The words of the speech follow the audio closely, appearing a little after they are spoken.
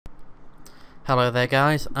Hello there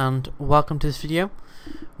guys, and welcome to this video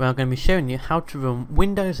where I'm going to be showing you how to run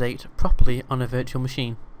Windows 8 properly on a virtual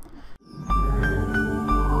machine.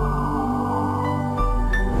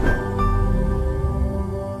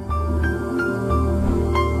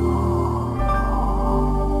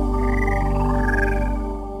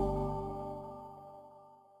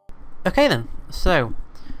 Okay then, so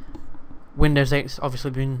Windows 8's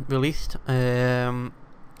obviously been released,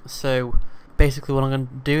 so basically what I'm going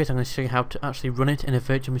to do is I'm going to show you how to actually run it in a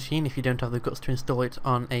virtual machine if you don't have the guts to install it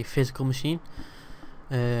on a physical machine.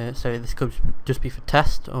 So this could just be for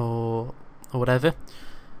test or whatever.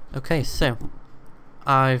 Okay, so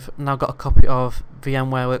I've now got a copy of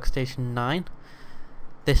VMware Workstation 9.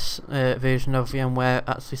 This version of VMware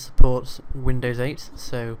actually supports Windows 8,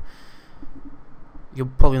 so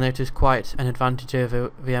you'll probably notice quite an advantage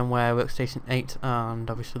over VMware Workstation 8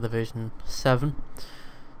 and obviously the version 7.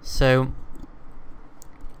 So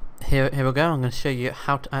here we go. I'm going to show you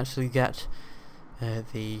how to actually get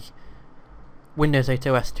the Windows 8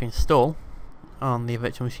 OS to install on the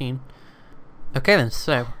virtual machine. Okay then,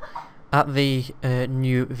 so at the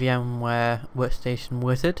new VMware Workstation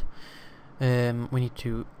wizard, we need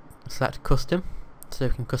to select Custom, so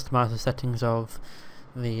we can customize the settings of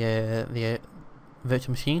the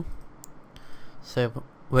virtual machine. So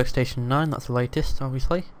Workstation 9, that's the latest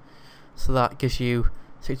obviously, so that gives you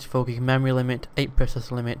 64 gig memory limit, 8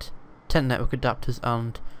 processor limit, 10 network adapters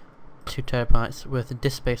and 2 terabytes worth of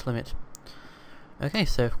disk space limit. Okay,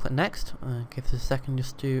 so click next, give this a second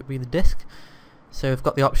just to read the disk. So we've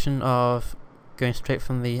got the option of going straight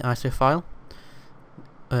from the ISO file,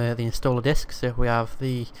 the installer disk. So if we have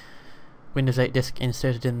the Windows 8 disk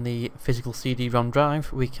inserted in the physical CD-ROM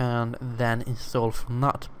drive, we can then install from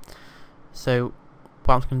that. So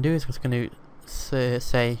what I'm going to do is I'm just going to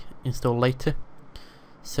say install later.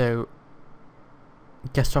 So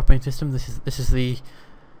guest operating system, this is the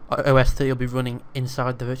OS that you'll be running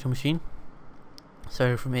inside the virtual machine.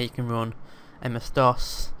 So from here you can run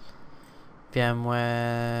MS-DOS,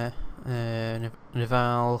 VMware,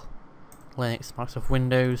 Naval, Linux, Microsoft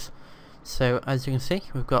Windows. So as you can see,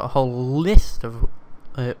 we've got a whole list of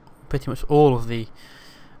pretty much all of the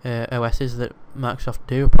OSs that Microsoft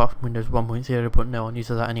do, apart from Windows 1.0, but no one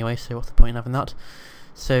uses that anyway, so what's the point in having that?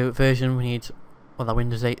 So version, we need that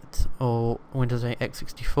Windows 8 or Windows 8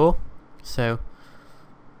 x64, so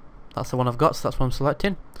that's the one I've got, so that's what I'm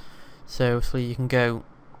selecting. So you can go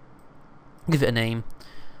give it a name,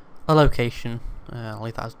 a location, I'll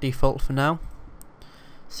leave that as default for now.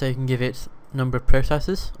 So you can give it number of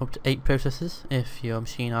processors, up to 8 processors if your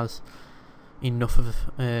machine has enough of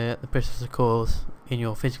the processor cores in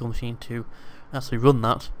your physical machine to actually run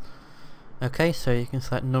that. Okay, so you can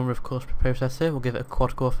select number of cores per processor, we'll give it a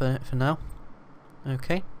quad core for now.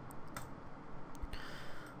 Okay,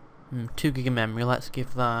 2 gig of memory, let's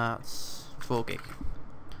give that 4 gig.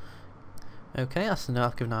 Okay, that's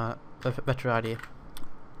enough, giving that a better idea.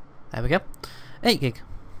 There we go, 8 gig.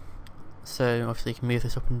 So obviously you can move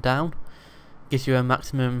this up and down. Gives you a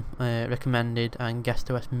maximum recommended and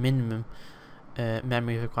guest OS minimum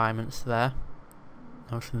memory requirements there.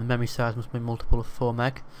 Obviously the memory size must be multiple of 4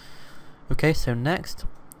 meg. Okay, so next,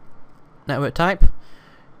 network type.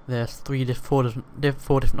 There's 4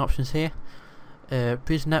 different options here.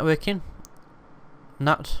 Bridge networking,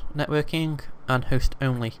 NAT networking, and host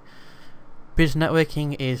only. Bridge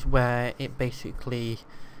networking is where it basically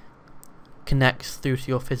connects through to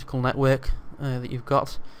your physical network that you've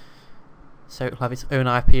got. So it'll have its own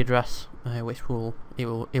IP address, which it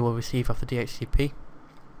will receive off the DHCP.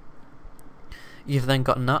 You've then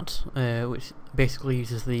got NAT, which basically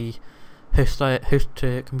uses the host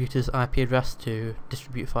computer's IP address to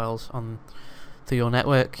distribute files on through your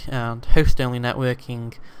network, and host-only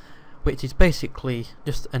networking, which is basically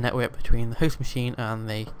just a network between the host machine and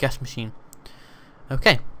the guest machine.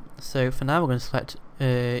 Okay, so for now we're going to select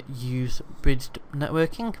use bridged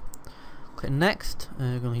networking. Click next.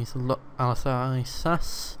 We're going to use the LSI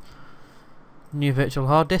SAS. New virtual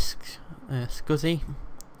hard disk, SCSI.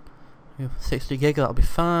 60 gig, that'll be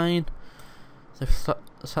fine. So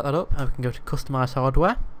set that up, and we can go to customize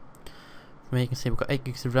hardware. From here you can see we've got 8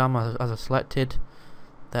 gigs of RAM as I selected.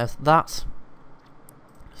 There's that.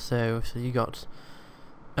 So you got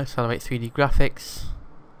accelerate 3D graphics,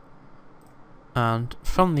 and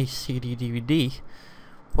from the CD DVD,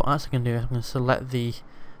 what I'm actually going to do is I'm going to select the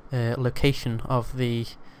location of the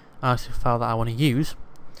ISO file that I want to use.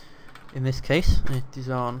 In this case, it is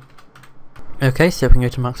on. Okay, so we can go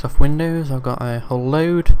to Microsoft Windows. I've got a whole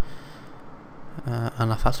load,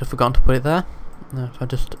 and I've actually forgotten to put it there. Now if I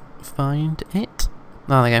just find it,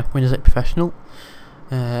 there we go, Windows 8 Professional.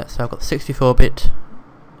 So I've got the 64-bit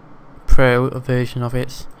Pro version of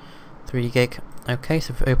its 3 gig. Okay,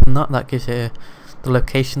 so if we open that, that gives it the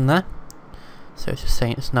location there. So it's just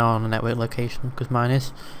saying it's now on a network location because mine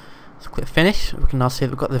is. So click finish. We can now see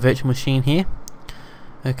that we've got the virtual machine here.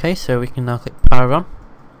 Okay, so we can now click power on.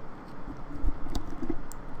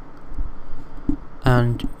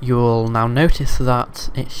 And you'll now notice that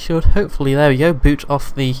it should hopefully, there we go, boot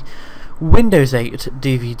off the Windows 8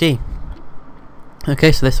 DVD.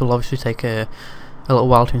 Okay, so this will obviously take a little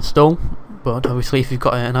while to install, but obviously if you've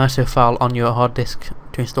got an ISO file on your hard disk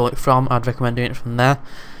to install it from, I'd recommend doing it from there,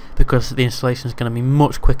 because the installation is going to be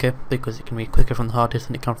much quicker, because it can be quicker from the hard disk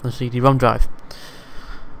than it can from the CD-ROM drive.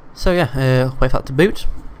 So yeah, wait for that to boot.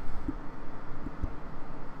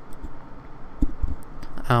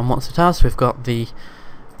 And once it has, we've got the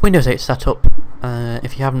Windows 8 setup.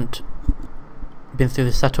 If you haven't been through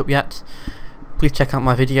the setup yet, please check out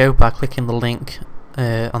my video by clicking the link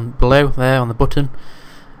on below there on the button.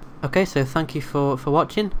 Okay, so thank you for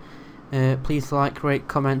watching. Please like, rate,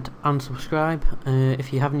 comment and subscribe.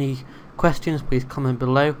 If you have any questions, please comment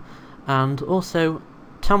below, and also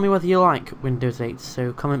tell me whether you like Windows 8.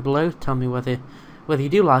 So comment below, tell me whether you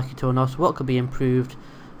do like it or not, what could be improved,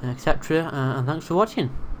 etc. And thanks for watching.